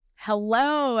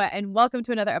Hello, and welcome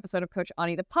to another episode of Coach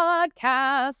Ani, the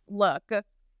podcast. Look,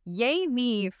 yay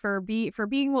me for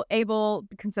being able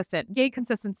consistent, yay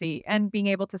consistency, and being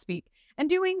able to speak and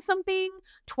doing something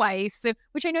twice,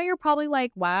 which I know you're probably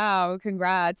like, wow,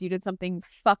 congrats, you did something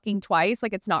fucking twice.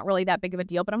 Like, it's not really that big of a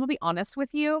deal, but I'm gonna be honest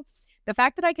with you. The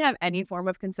fact that I can have any form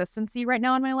of consistency right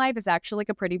now in my life is actually like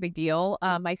a pretty big deal.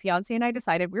 My fiance and I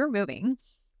decided we were moving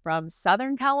from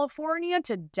Southern California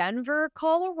to Denver,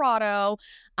 Colorado.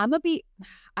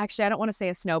 Actually, I don't want to say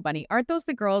a snow bunny. Aren't those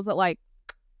the girls that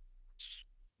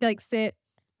they sit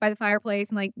by the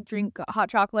fireplace and drink hot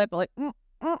chocolate, but I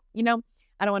don't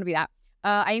want to be that.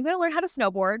 I am going to learn how to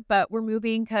snowboard, but we're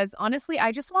moving because honestly,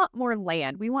 I just want more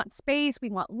land. We want space. We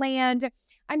want land.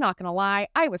 I'm not going to lie.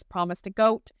 I was promised a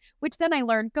goat, which then I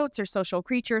learned goats are social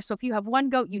creatures. So if you have one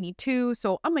goat, you need two.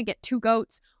 So I'm going to get two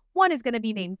goats. One is going to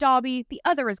be named Dobby. The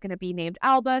other is going to be named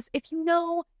Albus. If you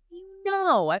know, you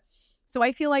know. So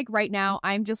I feel like right now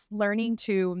I'm just learning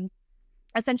to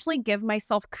essentially give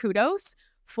myself kudos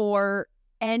for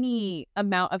any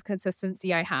amount of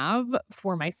consistency I have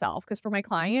for myself. Because for my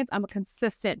clients, I'm a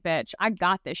consistent bitch. I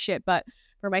got this shit. But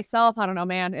for myself, I don't know,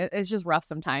 man. It's just rough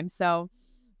sometimes. So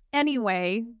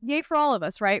anyway, yay for all of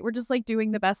us, right? We're just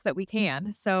doing the best that we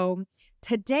can. So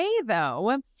today,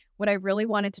 though, what I really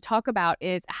wanted to talk about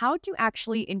is how to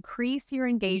actually increase your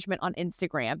engagement on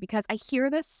Instagram, because I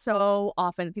hear this so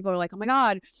often. People are like, oh my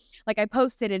God, I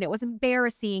posted and it was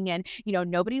embarrassing and,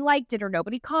 nobody liked it or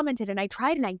nobody commented. And I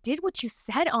tried and I did what you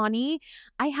said, Ani.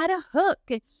 I had a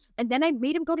hook and then I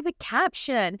made him go to the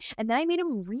caption and then I made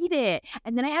him read it.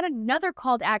 And then I had another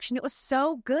call to action. It was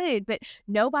so good, but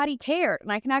nobody cared.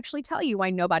 And I can actually tell you why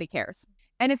nobody cares.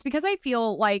 And it's because I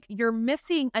feel like you're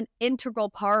missing an integral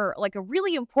part, a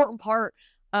really important part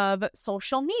of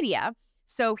social media.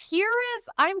 So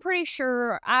I'm pretty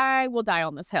sure I will die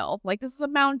on this hill. This is a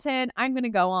mountain I'm going to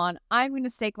go on. I'm going to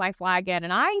stake my flag in,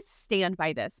 and I stand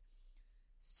by this.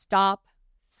 Stop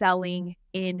selling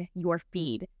in your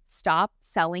feed. Stop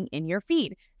selling in your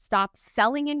feed. Stop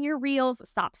selling in your reels.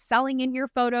 Stop selling in your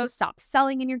photos. Stop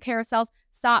selling in your carousels.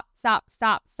 Stop.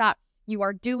 You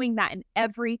are doing that in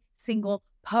every single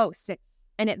post.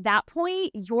 And at that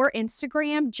point, your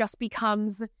Instagram just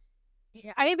becomes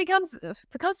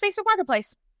Facebook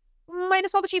Marketplace.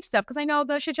 Minus all the cheap stuff, because I know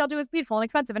the shit y'all do is beautiful and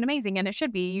expensive and amazing, and it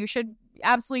should be. You should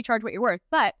absolutely charge what you're worth.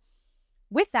 But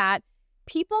with that,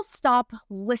 people stop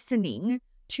listening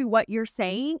to what you're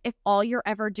saying if all you're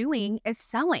ever doing is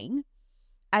selling.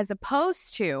 As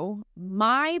opposed to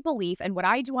my belief and what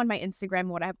I do on my Instagram,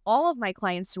 what I have all of my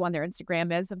clients do on their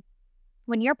Instagram is,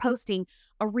 when you're posting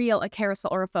a reel, a carousel,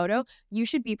 or a photo, you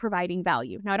should be providing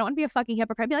value. Now, I don't want to be a fucking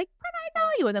hypocrite and be like, provide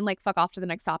value, and then fuck off to the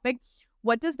next topic.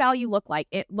 What does value look like?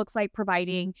 It looks like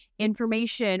providing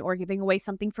information or giving away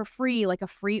something for free, like a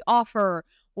free offer,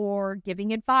 or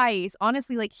giving advice.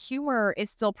 Honestly, humor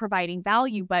is still providing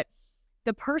value, but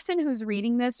the person who's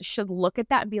reading this should look at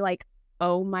that and be like,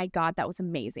 oh my God, that was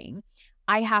amazing.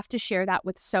 I have to share that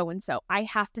with so-and-so. I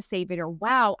have to save it. Or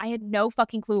wow, I had no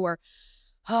fucking clue. Or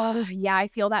oh, yeah, I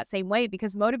feel that same way,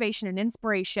 because motivation and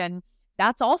inspiration,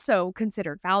 that's also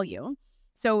considered value.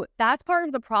 So that's part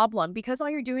of the problem, because all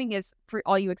you're doing is, for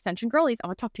all you extension girlies, I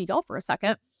want to talk to y'all for a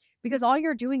second, because all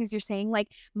you're doing is you're saying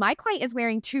my client is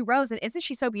wearing 2 rows and isn't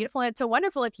she so beautiful? And it's so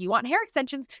wonderful. If you want hair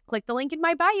extensions, click the link in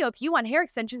my bio. If you want hair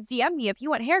extensions, DM me. If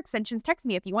you want hair extensions, text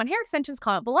me. If you want hair extensions,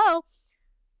 comment below.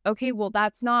 Okay, well,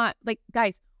 that's not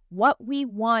guys, what we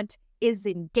want is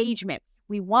engagement.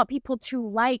 We want people to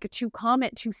like, to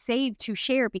comment, to save, to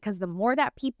share, because the more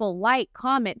that people like,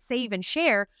 comment, save, and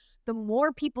share, the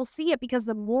more people see it, because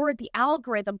the more the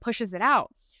algorithm pushes it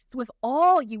out. So if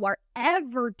all you are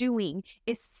ever doing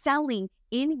is selling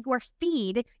in your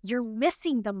feed, you're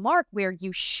missing the mark. Where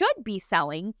you should be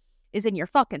selling is in your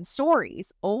fucking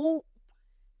stories. Oh,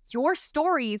 your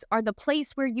stories are the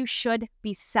place where you should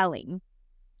be selling.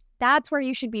 That's where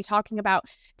you should be talking about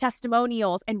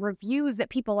testimonials and reviews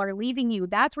that people are leaving you.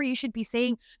 That's where you should be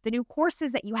saying the new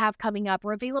courses that you have coming up,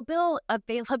 or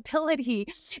availability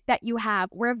that you have,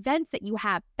 or events that you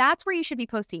have. That's where you should be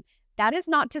posting. That is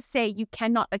not to say you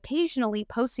cannot occasionally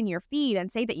post in your feed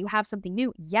and say that you have something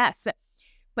new. Yes.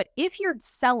 But if you're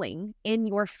selling in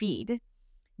your feed,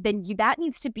 then that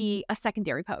needs to be a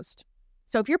secondary post.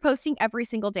 So if you're posting every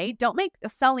single day, don't make a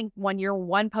selling one your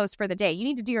one post for the day. You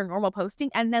need to do your normal posting,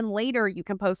 and then later you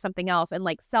can post something else and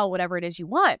sell whatever it is you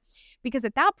want. Because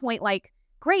at that point,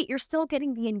 great, you're still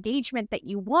getting the engagement that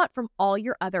you want from all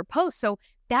your other posts. So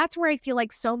that's where I feel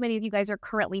like so many of you guys are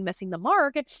currently missing the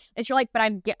mark. Is you're like, but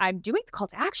I'm doing the call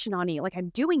to action on you. Like, I'm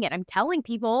doing it. I'm telling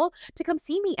people to come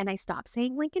see me. And I stopped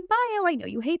saying link in bio. I know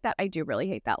you hate that. I do really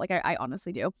hate that. Like, I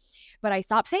honestly do. But I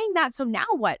stopped saying that. So now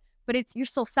what? But you're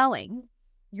still selling.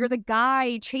 You're the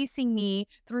guy chasing me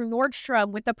through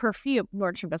Nordstrom with the perfume.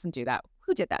 Nordstrom doesn't do that.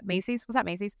 Who did that? Macy's? Was that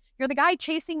Macy's? You're the guy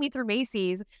chasing me through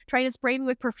Macy's, trying to spray me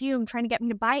with perfume, trying to get me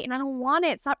to buy it, and I don't want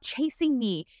it. Stop chasing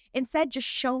me. Instead, just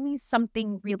show me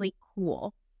something really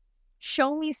cool.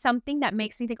 Show me something that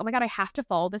makes me think, oh my God, I have to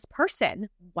follow this person.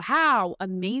 Wow,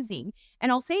 amazing.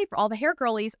 And I'll say for all the hair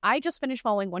girlies, I just finished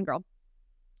following one girl.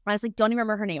 Honestly, don't even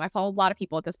remember her name. I follow a lot of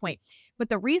people at this point. But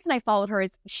the reason I followed her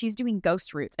is she's doing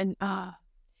ghost roots. And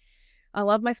I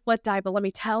love my split dye, but let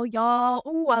me tell y'all,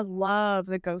 I love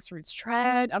the ghost roots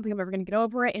trend. I don't think I'm ever going to get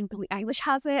over it. And Billie Eilish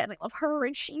has it, and I love her,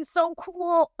 and she's so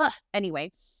cool.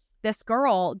 Anyway, this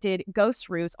girl did ghost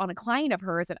roots on a client of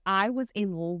hers, and I was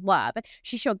in love.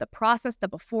 She showed the process, the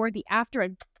before, the after,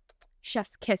 and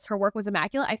chef's kiss. Her work was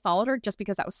immaculate. I followed her just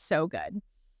because that was so good.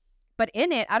 But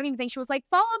in it, I don't even think she was like,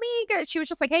 follow me. She was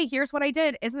just like, hey, here's what I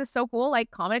did. Isn't this so cool?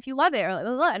 Like, comment if you love it. Or blah,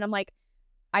 blah, blah. And I'm like,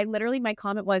 my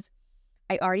comment was,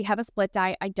 I already have a split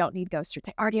dye. I don't need ghost roots.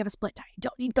 I already have a split dye. I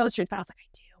don't need ghost roots. But I was like, I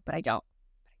do, but I don't.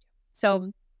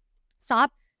 So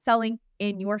stop selling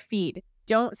in your feed.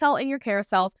 Don't sell in your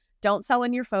carousels. Don't sell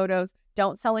in your photos.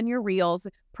 Don't sell in your reels.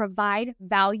 Provide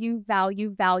value,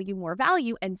 more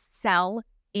value, and sell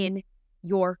in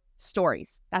your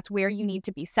stories. That's where you need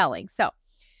to be selling. So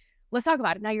let's talk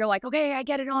about it. Now you're like, okay, I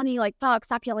get it, Ani. Like, fuck,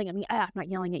 stop yelling at me. I'm not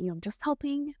yelling at you. I'm just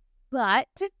helping.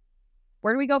 But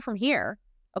where do we go from here?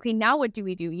 Okay, now what do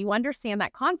we do? You understand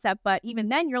that concept, but even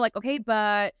then you're like, okay,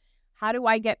 but how do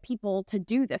I get people to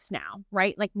do this now,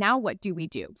 right? Like, now what do we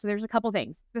do? So there's a couple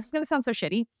things. This is going to sound so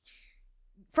shitty.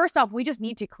 First off, we just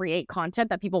need to create content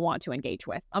that people want to engage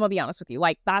with. I'm going to be honest with you.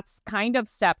 Like, that's kind of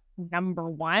step number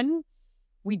one.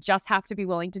 We just have to be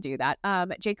willing to do that.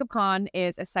 Jacob Kahn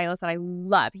is a stylist that I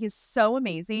love. He is so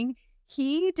amazing.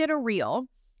 He did a reel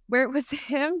where it was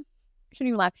him, I shouldn't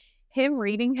even laugh, him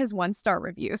reading his 1-star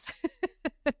reviews.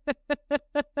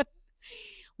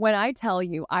 When I tell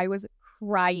you, I was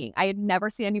crying. I had never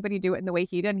seen anybody do it in the way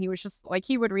he did. And he was just like,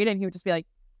 he would read it and he would just be like,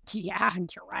 yeah,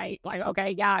 you're right. Like,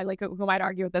 okay, yeah, like, who might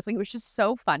argue with this? Like, it was just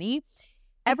so funny.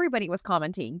 Everybody was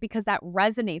commenting because that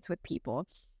resonates with people.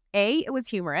 It was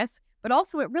humorous, but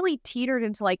also it really teetered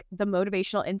into like the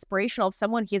motivational, inspirational of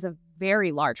someone. He has a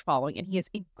very large following and he is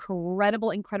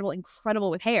incredible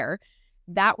with hair.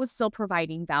 That was still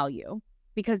providing value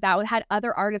because that had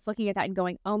other artists looking at that and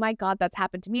going, oh my God, that's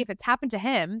happened to me. If it's happened to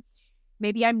him,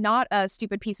 maybe I'm not a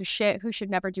stupid piece of shit who should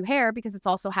never do hair because it's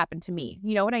also happened to me.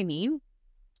 You know what I mean?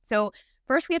 So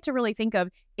first we have to really think of,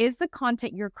 is the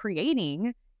content you're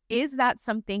creating, is that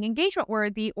something engagement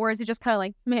worthy, or is it just kind of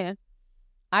like, meh?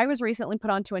 I was recently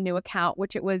put onto a new account,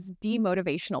 which it was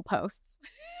demotivational posts.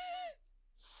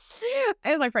 It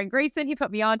was my friend Grayson. He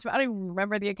put me onto it. I don't even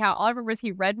remember the account. All I remember is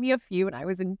he read me a few and I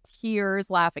was in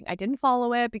tears laughing. I didn't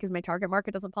follow it because my target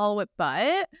market doesn't follow it,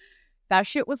 but that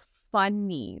shit was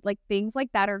funny. Like, things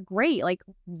like that are great. Like,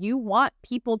 you want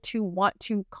people to want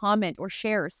to comment or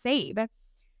share or save.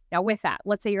 Now with that,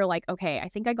 let's say you're like, okay, I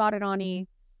think I got it, Ani.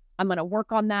 I'm going to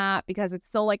work on that because it's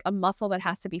still like a muscle that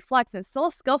has to be flexed. And it's still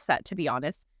a skill set, to be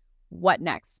honest. What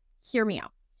next? Hear me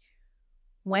out.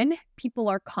 When people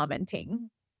are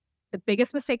commenting, the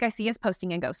biggest mistake I see is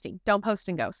posting and ghosting. Don't post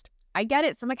and ghost. I get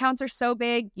it. Some accounts are so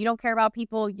big. You don't care about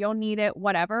people. You don't need it,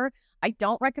 whatever. I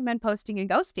don't recommend posting and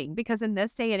ghosting because in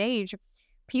this day and age,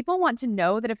 people want to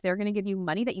know that if they're going to give you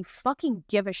money, that you fucking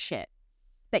give a shit,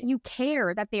 that you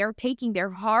care, that they are taking their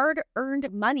hard-earned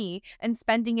money and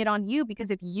spending it on you. Because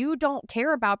if you don't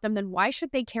care about them, then why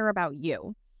should they care about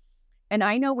you? And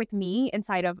I know with me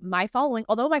inside of my following,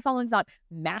 although my following's not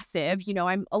massive, you know,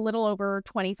 I'm a little over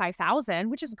 25,000,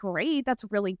 which is great. That's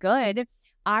really good.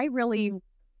 I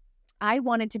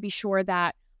wanted to be sure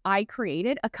that I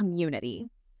created a community.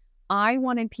 I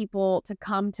wanted people to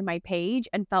come to my page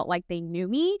and felt like they knew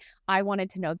me. I wanted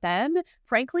to know them.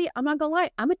 Frankly, I'm not gonna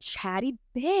lie, I'm a chatty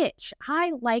bitch.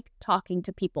 I like talking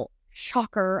to people.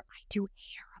 Shocker, I do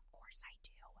hair, of course I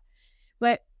do.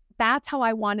 But that's how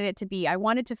I wanted it to be. I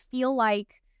wanted to feel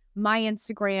like my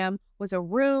Instagram was a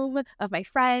room of my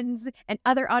friends and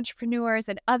other entrepreneurs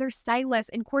and other stylists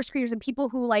and course creators and people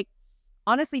who like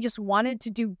honestly just wanted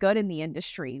to do good in the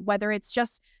industry, whether it's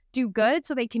just do good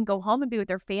so they can go home and be with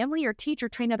their family or teach or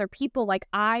train other people. Like,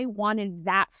 I wanted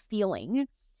that feeling.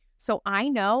 So I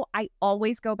know I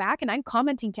always go back and I'm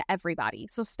commenting to everybody.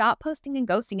 So stop posting and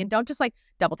ghosting and don't just like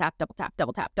double tap.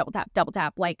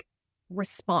 Like,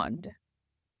 respond.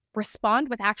 respond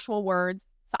with actual words.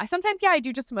 So sometimes, I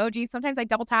do just emojis. Sometimes I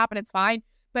double tap and it's fine.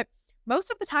 But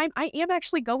most of the time, I am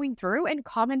actually going through and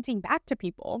commenting back to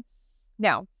people.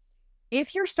 Now,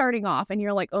 if you're starting off and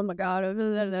you're like, oh my God, blah,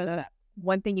 blah, blah, blah,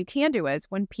 one thing you can do is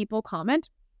when people comment,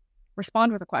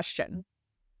 respond with a question.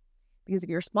 Because if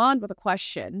you respond with a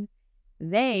question,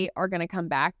 they are going to come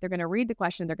back. They're going to read the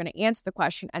question. They're going to answer the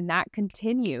question. And that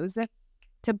continues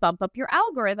to bump up your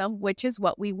algorithm, which is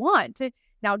what we want.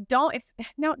 Now, don't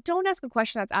ask a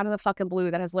question that's out of the fucking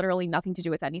blue that has literally nothing to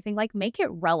do with anything. Like, make it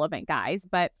relevant, guys.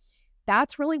 But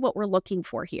that's really what we're looking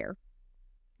for here.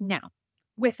 Now,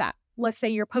 with that, let's say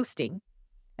you're posting.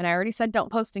 And I already said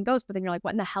don't post in ghost, but then you're like,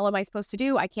 what in the hell am I supposed to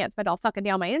do? I can't spend all fucking day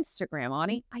on my Instagram,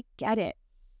 Ani. I get it.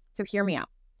 So hear me out.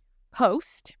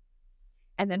 Post.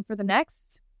 And then for the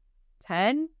next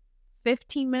 10,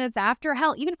 15 minutes after,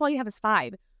 hell, even if all you have is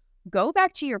 5, go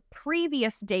back to your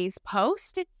previous day's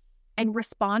post and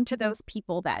respond to those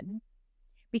people then.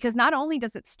 Because not only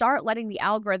does it start letting the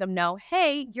algorithm know,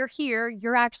 hey, you're here,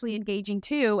 you're actually engaging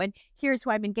too, and here's who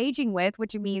I'm engaging with,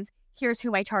 which means here's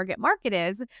who my target market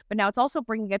is, but now it's also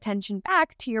bringing attention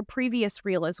back to your previous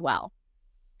reel as well.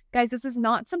 Guys, this is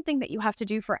not something that you have to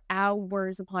do for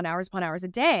hours upon hours a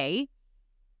day.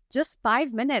 Just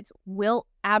 5 minutes will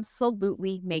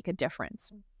absolutely make a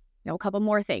difference. Now, a couple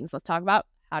more things. Let's talk about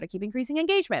how to keep increasing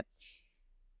engagement.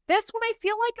 This one I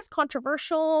feel like is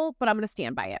controversial, but I'm going to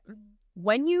stand by it.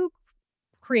 When you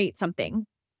create something,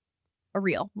 a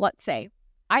reel, let's say,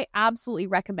 I absolutely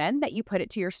recommend that you put it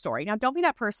to your story. Now, don't be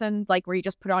that person like where you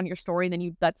just put it on your story and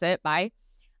then that's it, bye.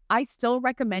 I still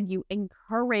recommend you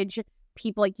encourage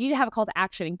people, like you need to have a call to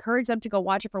action, encourage them to go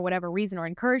watch it for whatever reason, or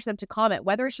encourage them to comment,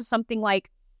 whether it's just something like,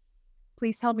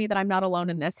 please tell me that I'm not alone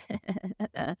in this,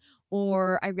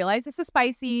 or I realize this is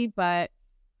spicy, but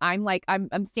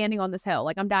I'm standing on this hill,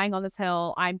 like I'm dying on this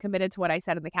hill. I'm committed to what I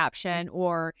said in the caption.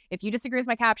 Or if you disagree with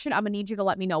my caption, I'm gonna need you to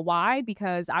let me know why,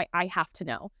 because I have to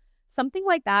know. Something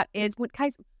like that is what,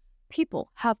 guys,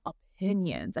 people have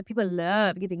opinions and people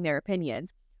love giving their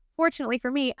opinions. Fortunately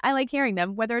for me, I like hearing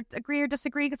them, whether it's agree or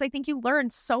disagree, because I think you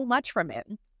learn so much from it.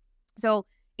 So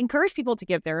encourage people to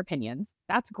give their opinions.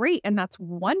 That's great and that's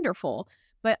wonderful.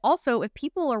 But also, if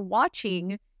people are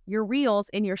watching your reels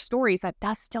in your stories, that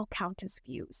does still count as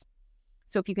views.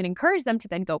 So if you can encourage them to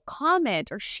then go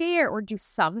comment or share or do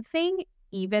something,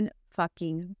 even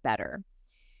fucking better.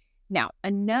 Now,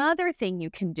 another thing you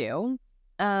can do,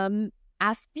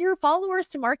 ask your followers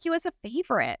to mark you as a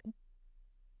favorite.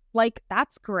 Like,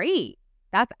 that's great.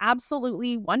 That's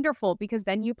absolutely wonderful, because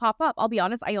then you pop up. I'll be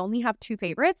honest, I only have 2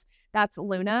 favorites. That's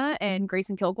Luna and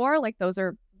Grayson Kilgore. Like,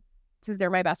 they're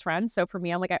my best friends. So for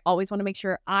me, I'm like, I want to make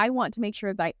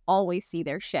sure that I always see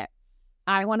their shit.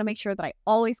 I want to make sure that I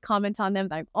always comment on them,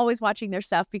 that I'm always watching their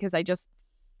stuff, because I just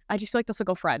feel like this will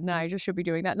go friend, and I just should be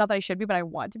doing that. Not that I should be, but I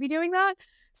want to be doing that.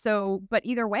 So, but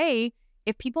either way,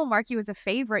 if people mark you as a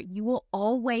favorite, you will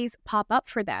always pop up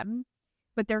for them.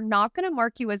 But they're not going to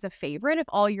mark you as a favorite if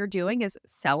all you're doing is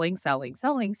selling,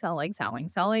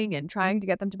 and trying to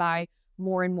get them to buy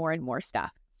more and more and more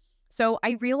stuff. So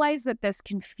I realize that this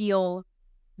can feel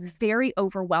very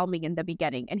overwhelming in the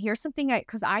beginning. And here's something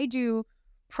because I do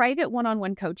private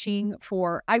one-on-one coaching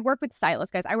I work with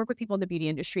stylists, guys. I work with people in the beauty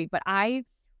industry, but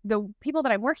the people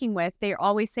that I'm working with, they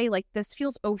always say, like, this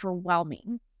feels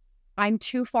overwhelming. I'm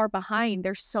too far behind.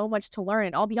 There's so much to learn.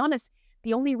 And I'll be honest,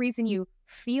 the only reason you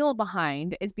feel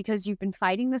behind is because you've been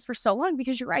fighting this for so long,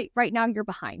 because you're right. Right now, you're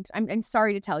behind. I'm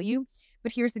sorry to tell you,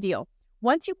 but here's the deal.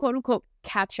 Once you quote unquote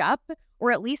catch up,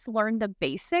 or at least learn the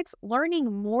basics,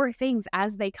 learning more things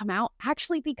as they come out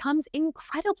actually becomes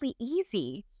incredibly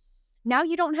easy. Now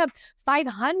you don't have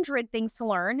 500 things to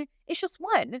learn. It's just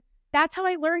one. That's how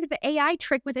I learned the AI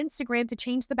trick with Instagram to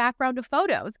change the background of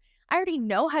photos. I already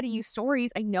know how to use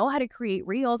stories. I know how to create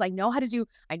reels. I know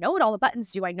what all the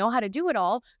buttons do. I know how to do it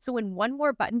all. So when one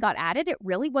more button got added, it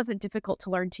really wasn't difficult to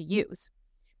learn to use.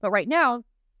 But right now,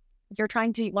 you're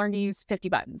trying to learn to use 50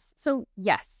 buttons. So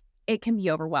yes, it can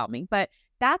be overwhelming. But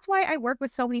that's why I work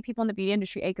with so many people in the beauty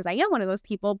industry, because I am one of those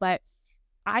people, but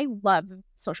I love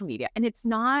social media. And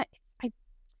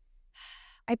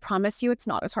I promise you, it's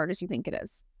not as hard as you think it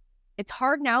is. It's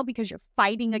hard now because you're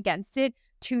fighting against it.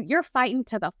 You're fighting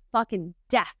to the fucking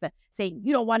death, saying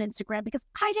you don't want Instagram because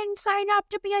I didn't sign up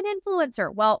to be an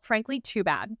influencer. Well, frankly, too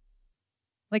bad.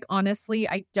 Like, honestly,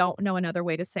 I don't know another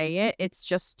way to say it. It's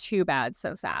just too bad.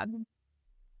 So sad.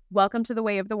 Welcome to the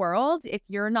way of the world. If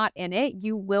you're not in it,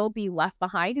 you will be left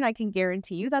behind. And I can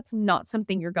guarantee you that's not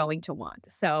something you're going to want.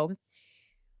 So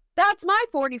that's my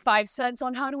 45 cents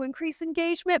on how to increase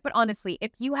engagement. But honestly,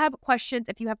 if you have questions,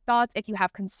 if you have thoughts, if you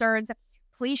have concerns,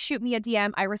 please shoot me a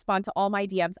DM. I respond to all my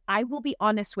DMs. I will be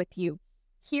honest with you.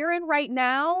 Here and right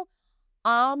now,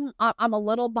 I'm a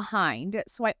little behind.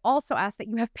 So I also ask that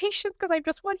you have patience because I'm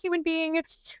just one human being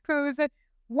who's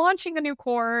launching a new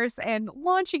course and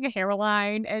launching a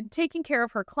hairline and taking care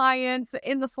of her clients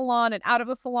in the salon and out of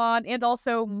the salon, and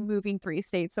also moving 3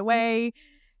 states away,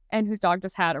 and whose dog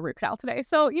just had a root canal today.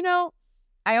 So,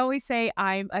 I always say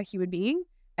I'm a human being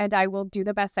and I will do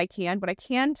the best I can. What I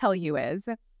can tell you is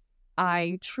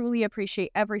I truly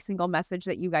appreciate every single message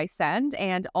that you guys send.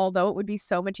 And although it would be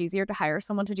so much easier to hire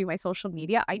someone to do my social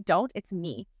media, I don't. It's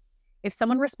me. If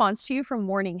someone responds to you from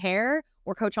Morning Hair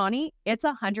or Coach Ani, it's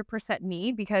 100%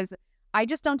 me, because I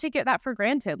just don't take that for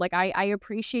granted. Like, I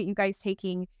appreciate you guys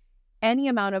taking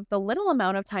the little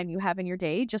amount of time you have in your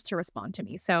day just to respond to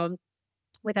me. So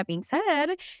with that being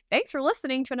said, thanks for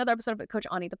listening to another episode of Coach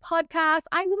Ani, the podcast.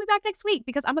 I will be back next week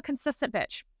because I'm a consistent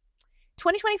bitch.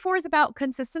 2024 is about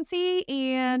consistency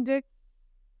and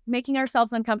making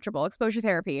ourselves uncomfortable. Exposure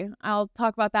therapy. I'll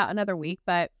talk about that another week.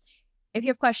 But if you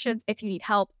have questions, if you need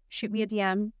help, shoot me a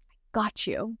DM. I got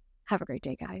you. Have a great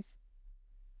day, guys.